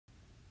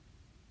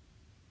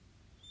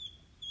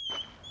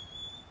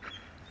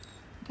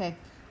Okay,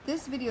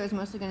 this video is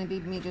mostly going to be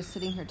me just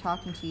sitting here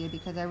talking to you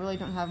because I really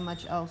don't have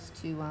much else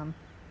to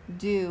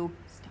do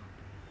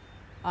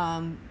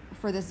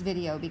for this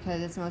video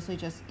because it's mostly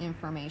just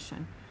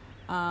information.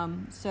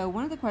 So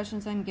one of the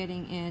questions I'm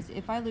getting is,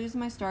 if I lose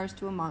my stars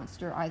to a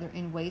monster, either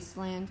in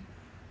Wasteland,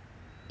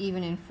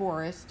 even in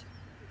Forest,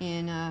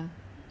 in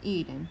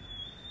Eden,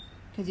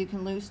 because you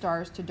can lose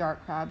stars to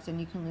dark crabs and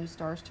you can lose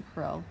stars to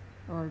krill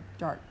or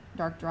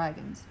dark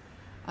dragons,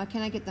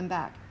 can I get them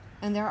back?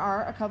 And there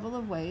are a couple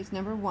of ways.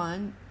 Number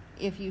one,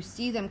 if you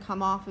see them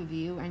come off of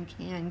you and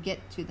can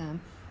get to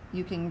them,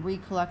 you can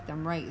recollect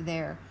them right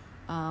there.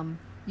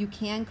 You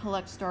can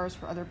collect stars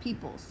for other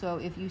people. So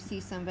if you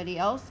see somebody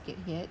else get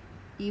hit,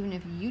 even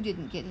if you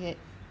didn't get hit,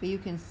 but you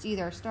can see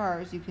their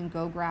stars, you can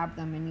go grab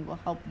them and you will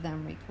help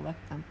them recollect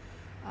them.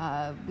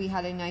 We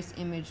had a nice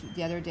image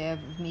the other day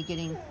of me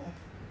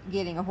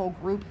getting a whole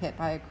group hit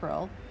by a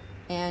krill,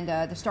 and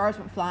the stars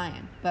went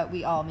flying, but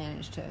we all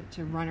managed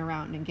to run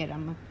around and get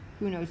them.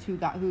 Who knows who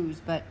got whose,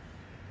 but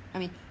I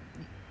mean,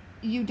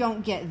 you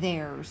don't get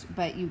theirs,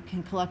 but you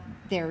can collect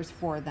theirs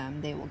for them.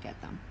 They will get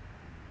them.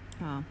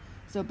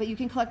 But you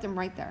can collect them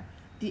right there.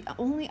 The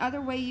only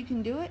other way you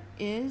can do it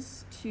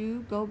is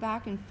to go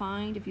back and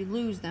find, if you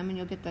lose them, and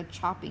you'll get the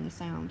chopping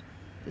sound,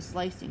 the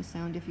slicing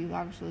sound if you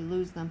actually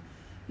lose them.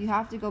 You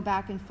have to go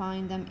back and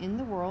find them in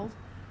the world,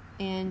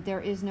 and there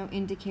is no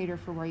indicator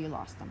for where you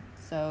lost them.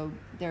 So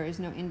there is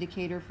no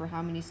indicator for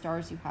how many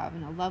stars you have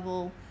in a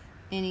level,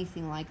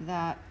 anything like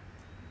that.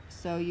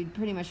 So you'd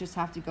pretty much just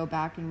have to go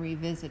back and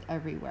revisit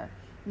everywhere.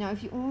 Now,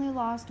 if you only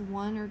lost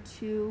one or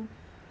two,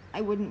 I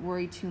wouldn't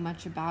worry too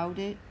much about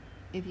it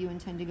if you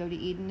intend to go to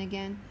Eden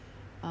again.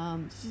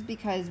 Just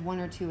because one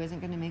or two isn't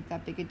going to make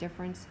that big a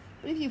difference.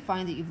 But if you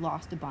find that you've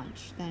lost a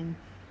bunch, then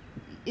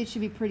it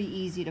should be pretty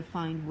easy to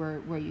find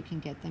where you can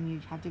get them.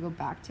 You have to go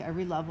back to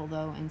every level,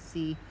 though, and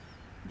see.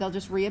 They'll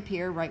just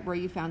reappear right where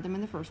you found them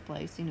in the first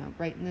place,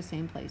 right in the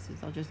same places.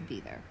 They'll just be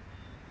there.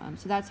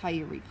 So that's how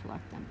you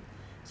recollect them.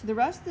 So the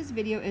rest of this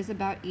video is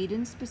about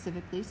Eden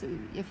specifically. So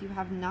if you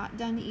have not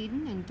done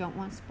Eden and don't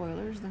want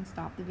spoilers, then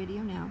stop the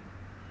video now,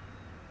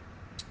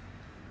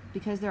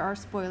 because there are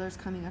spoilers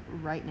coming up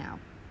right now.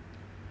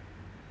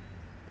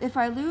 If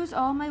I lose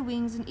all my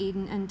wings in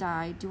Eden and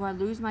die, do I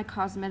lose my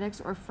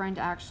cosmetics or friend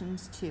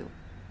actions too?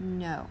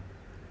 No.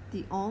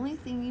 The only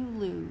thing you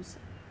lose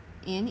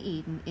in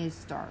Eden is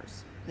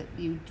stars. That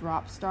you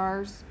drop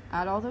stars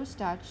at all those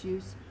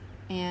statues,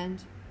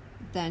 and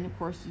then of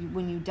course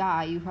when you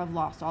die you have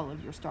lost all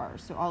of your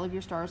stars. So all of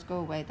your stars go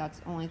away. That's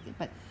the only thing.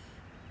 But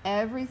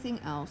everything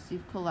else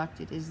you've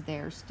collected is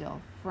there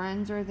still.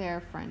 Friends are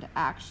there, friend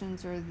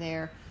actions are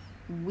there,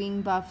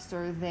 wing buffs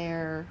are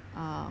there,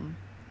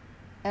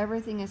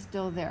 everything is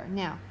still there.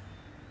 Now,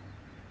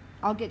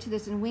 I'll get to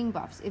this in wing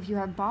buffs. If you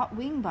have bought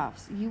wing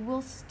buffs, you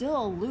will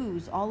still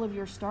lose all of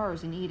your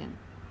stars in Eden.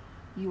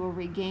 You will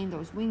regain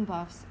those wing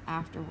buffs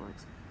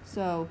afterwards.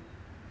 So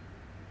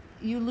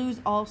you lose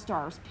all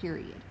stars,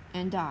 period,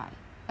 and die.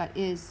 That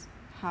is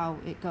how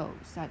it goes.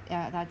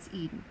 That's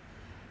Eden.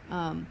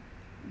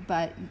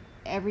 But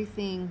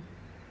everything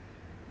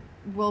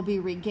will be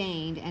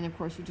regained, and of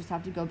course you just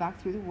have to go back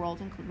through the world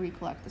and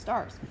recollect the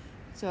stars.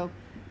 So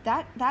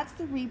that's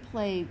the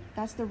replay.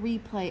 That's the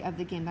replay of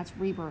the game. That's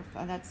rebirth.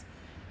 That's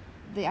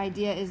the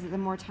idea. Is that the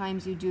more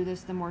times you do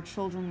this, the more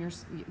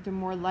the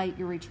more light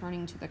you're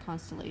returning to the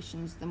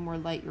constellations, the more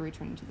light you're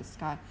returning to the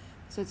sky.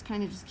 So it's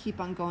kind of just keep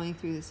on going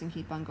through this and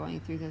keep on going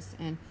through this,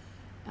 and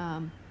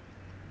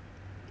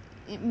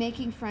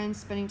making friends,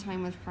 spending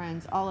time with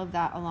friends, all of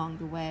that along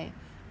the way,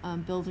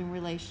 building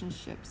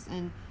relationships,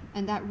 and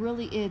that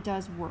really it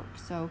does work.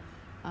 So,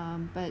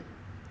 the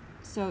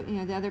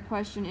other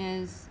question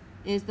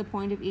is the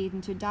point of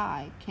Eden to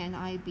die? Can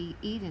I beat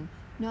Eden?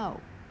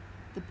 No.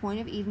 The point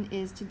of Eden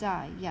is to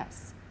die,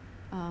 yes.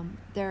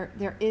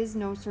 There is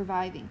no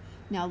surviving.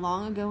 Now,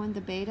 long ago in the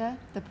beta,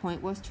 the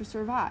point was to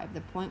survive. The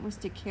point was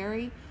to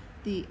carry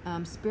the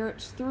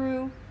spirits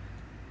through,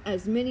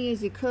 as many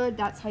as you could.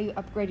 That's how you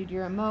upgraded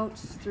your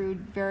emotes,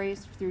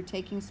 through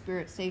taking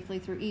spirits safely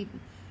through Eden.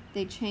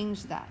 They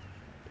changed that.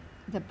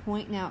 The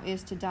point now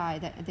is to die.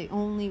 That the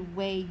only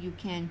way you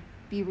can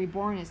be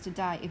reborn is to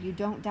die. If you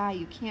don't die,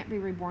 you can't be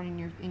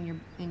reborn,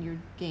 and your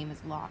game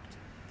is locked.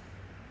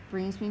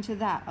 Brings me to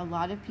that. A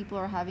lot of people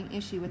are having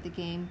issue with the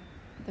game,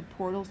 the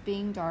portals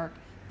being dark,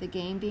 the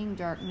game being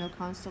dark, no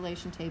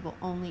constellation table,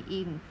 only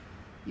Eden.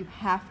 You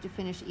have to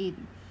finish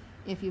Eden.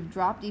 If you've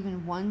dropped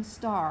even one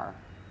star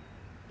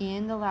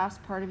in the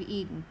last part of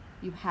Eden,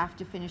 you have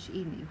to finish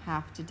Eden. You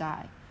have to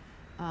die.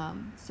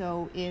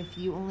 So if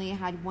you only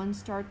had one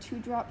star to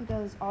drop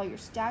because all your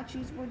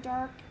statues were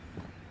dark,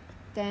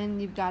 then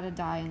you've got to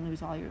die and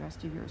lose all your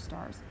rest of your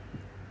stars.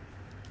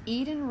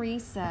 Eden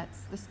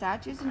resets. The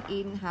statues in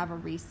Eden have a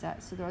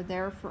reset, so they're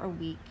there for a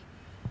week.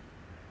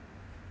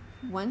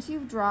 Once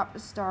you've dropped a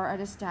star at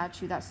a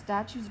statue, that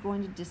statue is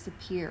going to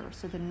disappear.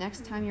 So the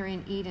next time you're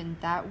in Eden,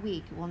 that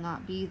week will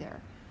not be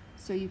there.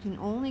 So you can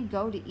only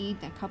go to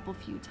Eden a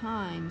few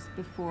times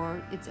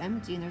before it's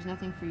empty and there's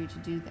nothing for you to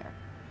do there.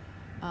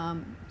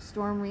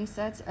 Storm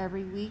resets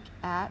every week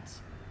at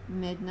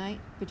midnight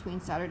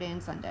between Saturday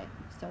and Sunday.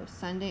 So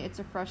Sunday, it's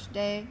a fresh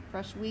day,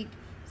 fresh week.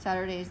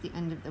 Saturday is the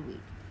end of the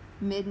week.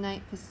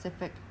 Midnight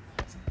Pacific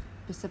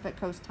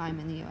Coast time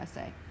in the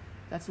USA.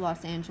 That's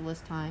Los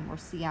Angeles time or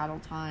Seattle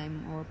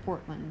time or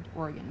Portland,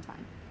 Oregon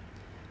time.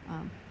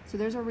 So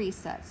there's a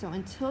reset. So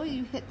until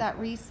you hit that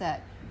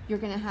reset, you're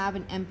going to have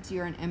an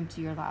emptier and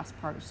emptier last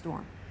part of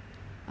storm.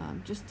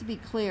 Just to be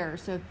clear,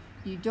 so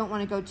you don't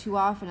want to go too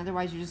often,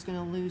 otherwise you're just going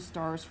to lose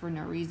stars for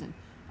no reason.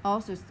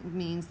 Also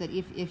means that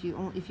if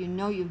you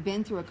know you've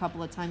been through a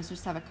couple of times,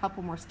 just have a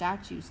couple more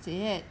statues to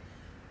hit,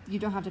 you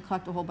don't have to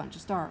collect a whole bunch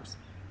of stars.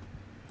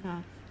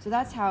 So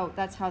that's how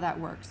that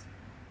works.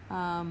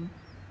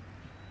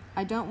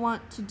 I don't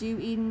want to do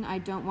Eden. I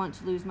don't want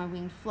to lose my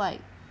winged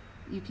flight.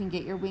 You can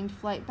get your winged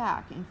flight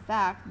back. In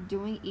fact,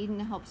 doing Eden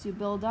helps you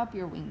build up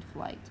your winged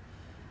flight.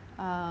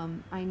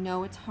 I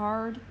know it's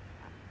hard.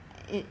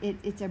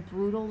 It's a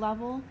brutal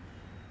level.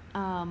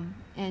 And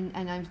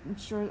I'm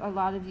sure a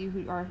lot of you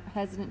who are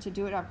hesitant to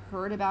do it, I've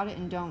heard about it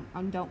and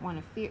don't want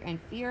to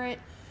fear it.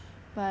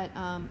 But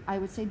I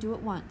would say do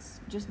it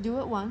once. Just do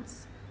it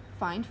once.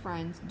 Find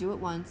friends. Do it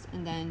once,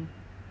 and then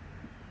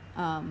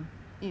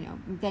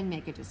then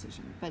make a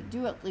decision. But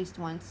do it at least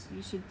once.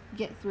 You should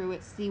get through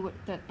it, see what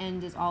the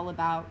end is all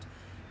about,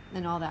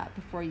 and all that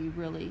before you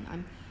really.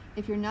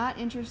 If you're not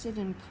interested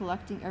in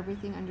collecting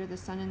everything under the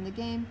sun in the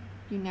game,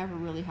 you never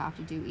really have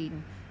to do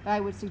Eden. But I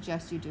would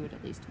suggest you do it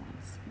at least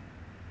once.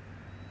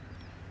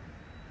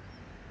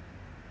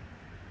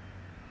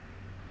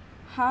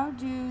 How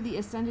do the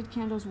ascended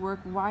candles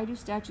work? Why do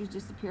statues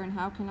disappear, and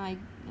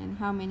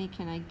how many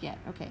can I get?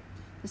 Okay,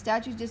 the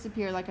statues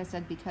disappear, like I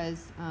said,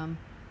 because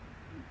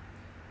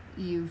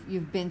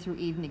you've been through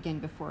Eden again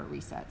before it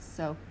resets.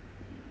 So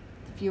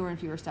fewer and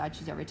fewer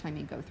statues every time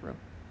you go through.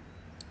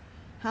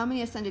 How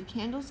many ascended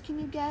candles can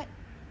you get?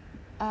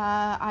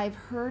 I've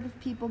heard of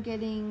people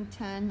getting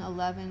 10,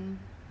 11,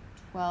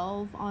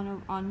 12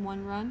 on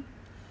one run.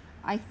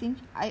 I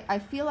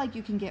feel like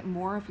you can get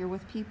more if you're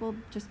with people,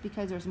 just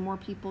because there's more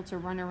people to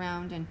run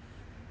around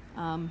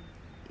and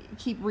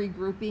keep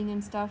regrouping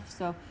and stuff.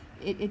 So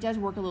it does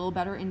work a little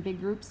better in big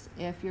groups.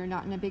 If you're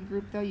not in a big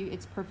group, though,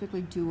 it's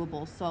perfectly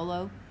doable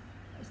solo.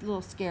 It's a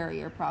little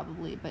scarier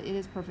probably, but it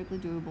is perfectly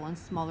doable in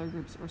smaller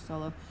groups or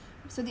solo.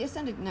 So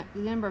the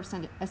number of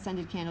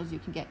ascended candles you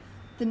can get.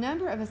 The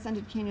number of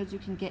ascended candles you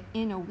can get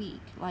in a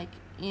week, like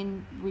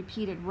in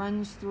repeated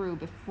runs through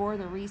before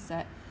the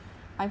reset,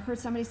 I've heard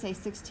somebody say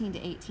 16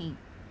 to 18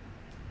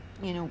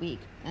 in a week,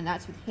 and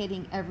that's with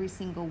hitting every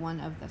single one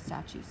of the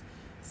statues.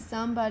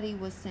 Somebody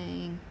was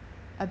saying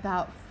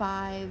about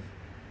 5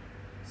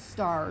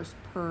 stars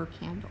per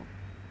candle.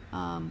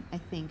 I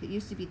think it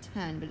used to be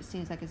 10, but it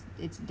seems like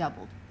it's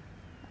doubled.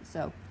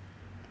 So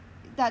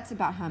that's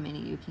about how many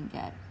you can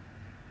get.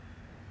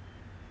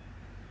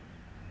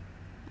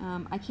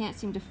 I can't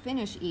seem to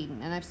finish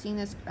Eden, and I've seen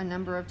this a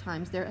number of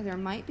times. There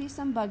might be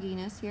some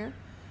bugginess here.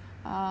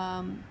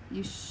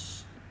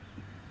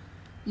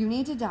 You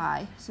need to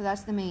die, so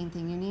that's the main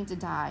thing. You need to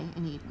die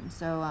in Eden.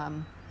 So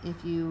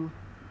if you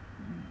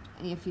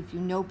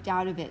noped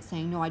out of it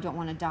saying, no, I don't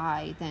want to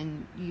die,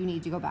 then you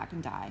need to go back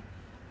and die.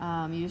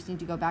 You just need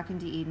to go back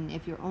into Eden.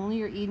 If your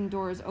Eden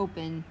door is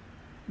open,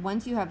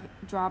 once you have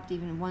dropped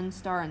even 1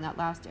 star in that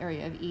last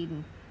area of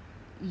Eden,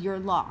 you're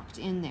locked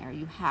in there.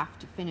 You have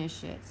to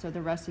finish it, so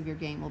the rest of your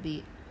game will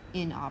be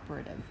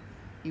inoperative.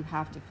 You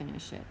have to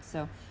finish it.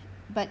 So,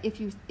 but if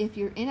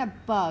you're in a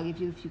bug, if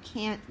you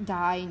can't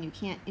die and you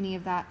can't any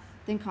of that,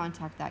 then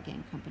contact That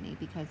Game Company,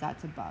 because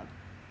that's a bug.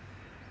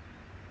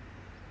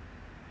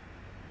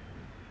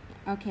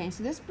 Okay,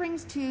 so this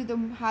brings to the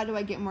how do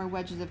I get more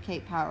wedges of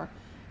Cape Power,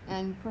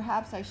 and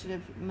perhaps I should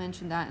have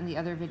mentioned that in the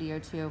other video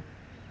too,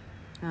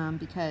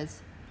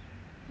 because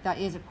that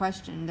is a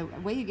question. The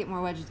way you get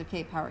more wedges of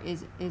Cape Power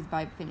is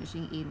by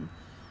finishing Eden.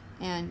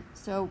 And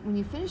so when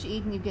you finish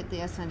Eden, you get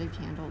the Ascended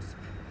Candles.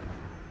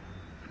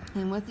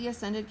 And with the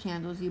Ascended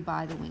Candles, you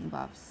buy the wing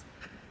buffs.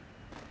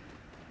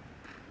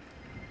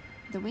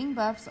 The wing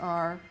buffs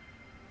are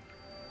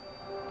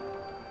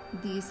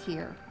these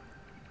here.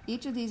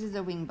 Each of these is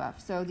a wing buff.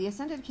 So the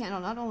Ascended Candle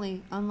not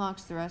only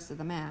unlocks the rest of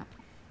the map,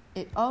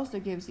 it also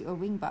gives you a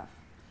wing buff.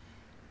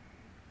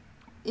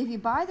 If you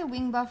buy the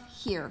wing buff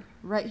here,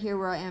 right here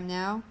where I am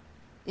now,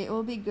 it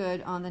will be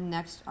good on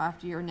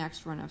after your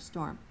next run of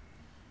Storm.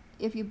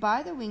 If you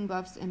buy the wing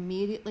buffs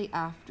immediately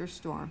after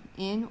Storm,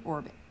 in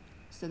orbit,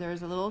 so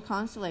there's a little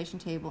constellation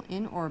table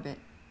in orbit,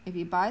 if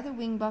you buy the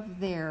wing buff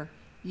there,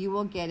 you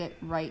will get it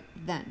right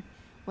then.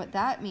 What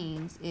that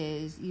means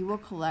is you will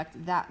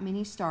collect that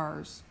many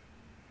stars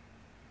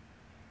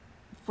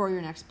for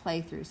your next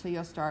playthrough. So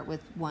you'll start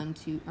with 1,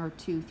 2, or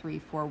 2, 3,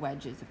 4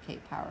 wedges of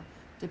Cape Power,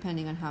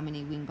 depending on how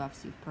many wing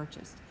buffs you've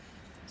purchased.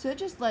 So it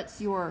just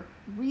lets your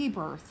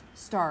rebirth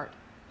start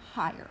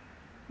higher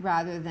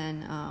rather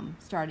than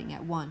starting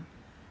at 1.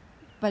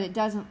 But it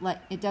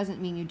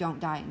doesn't mean you don't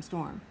die in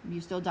Storm.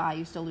 You still die,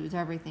 you still lose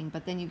everything,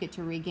 but then you get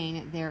to regain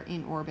it there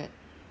in orbit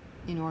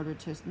in order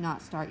to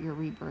not start your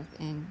rebirth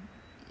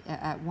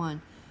at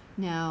 1.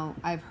 Now,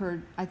 I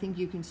think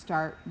you can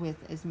start with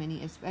as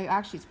many as,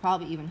 actually it's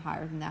probably even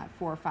higher than that,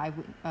 4 or 5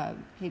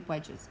 Cape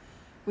wedges,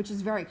 which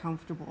is very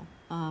comfortable,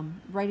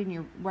 right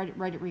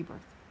at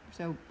rebirth.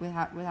 So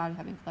without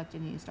having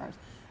collected any stars.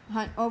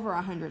 Over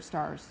 100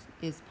 stars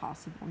is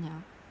possible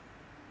now.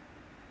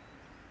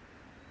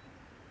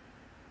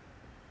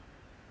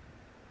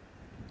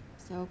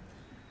 So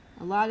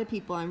a lot of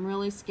people, I'm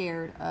really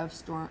scared of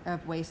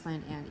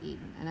Wasteland and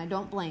Eden, and I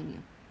don't blame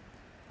you.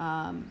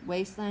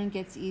 Wasteland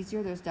gets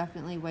easier. There's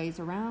definitely ways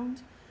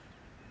around.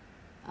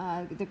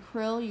 The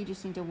krill, you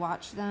just need to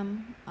watch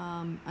them,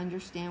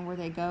 understand where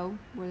they go,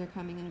 where they're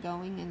coming and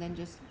going, and then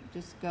just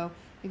go.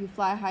 If you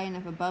fly high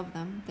enough above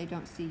them, they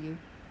don't see you.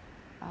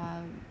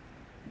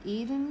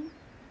 Eden,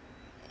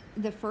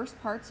 the first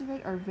parts of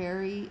it are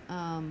very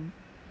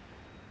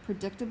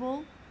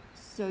predictable,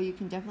 so you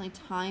can definitely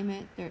time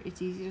it.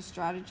 It's easy to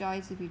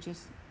strategize if you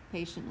just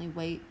patiently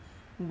wait.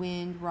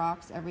 Wind,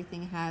 rocks,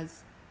 everything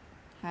has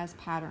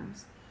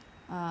patterns.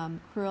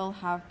 Krill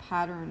have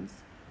patterns.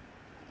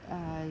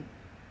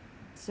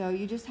 So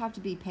you just have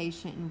to be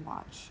patient and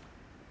watch.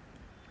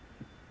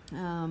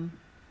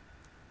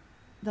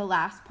 The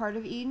last part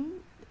of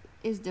Eden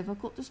is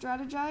difficult to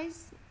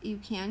strategize. You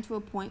can to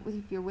a point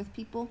if you're with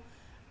people,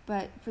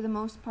 but for the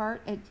most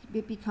part,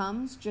 it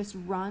becomes just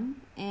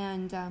run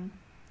and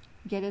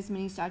get as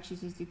many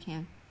statues as you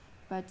can.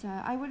 But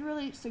I would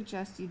really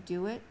suggest you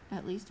do it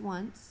at least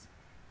once.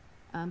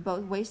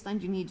 Both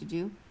Wasteland you need to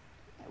do.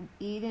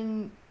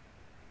 Eden,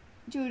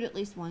 do it at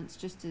least once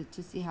just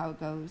to see how it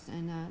goes.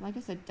 And like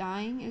I said,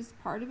 dying is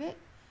part of it.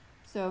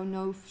 So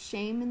no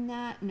shame in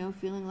that. No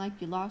feeling like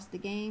you lost the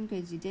game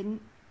because you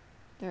didn't.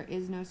 There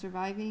is no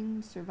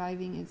surviving.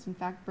 Surviving is, in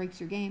fact, breaks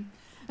your game.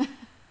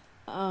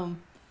 I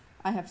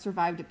have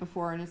survived it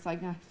before, and it's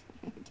like,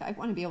 I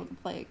want to be able to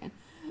play again.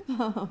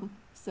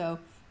 So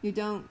you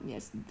don't.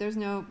 Yes, there's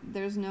no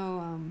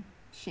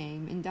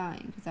shame in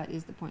dying because that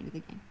is the point of the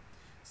game.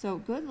 So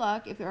good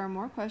luck. If there are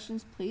more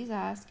questions, please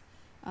ask.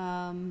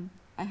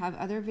 I have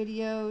other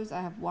videos. I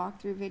have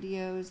walkthrough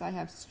videos. I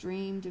have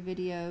streamed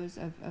videos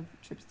of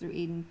trips through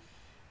Eden.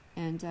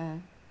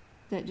 And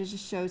that just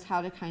shows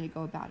how to kind of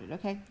go about it.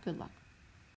 Okay? Good luck.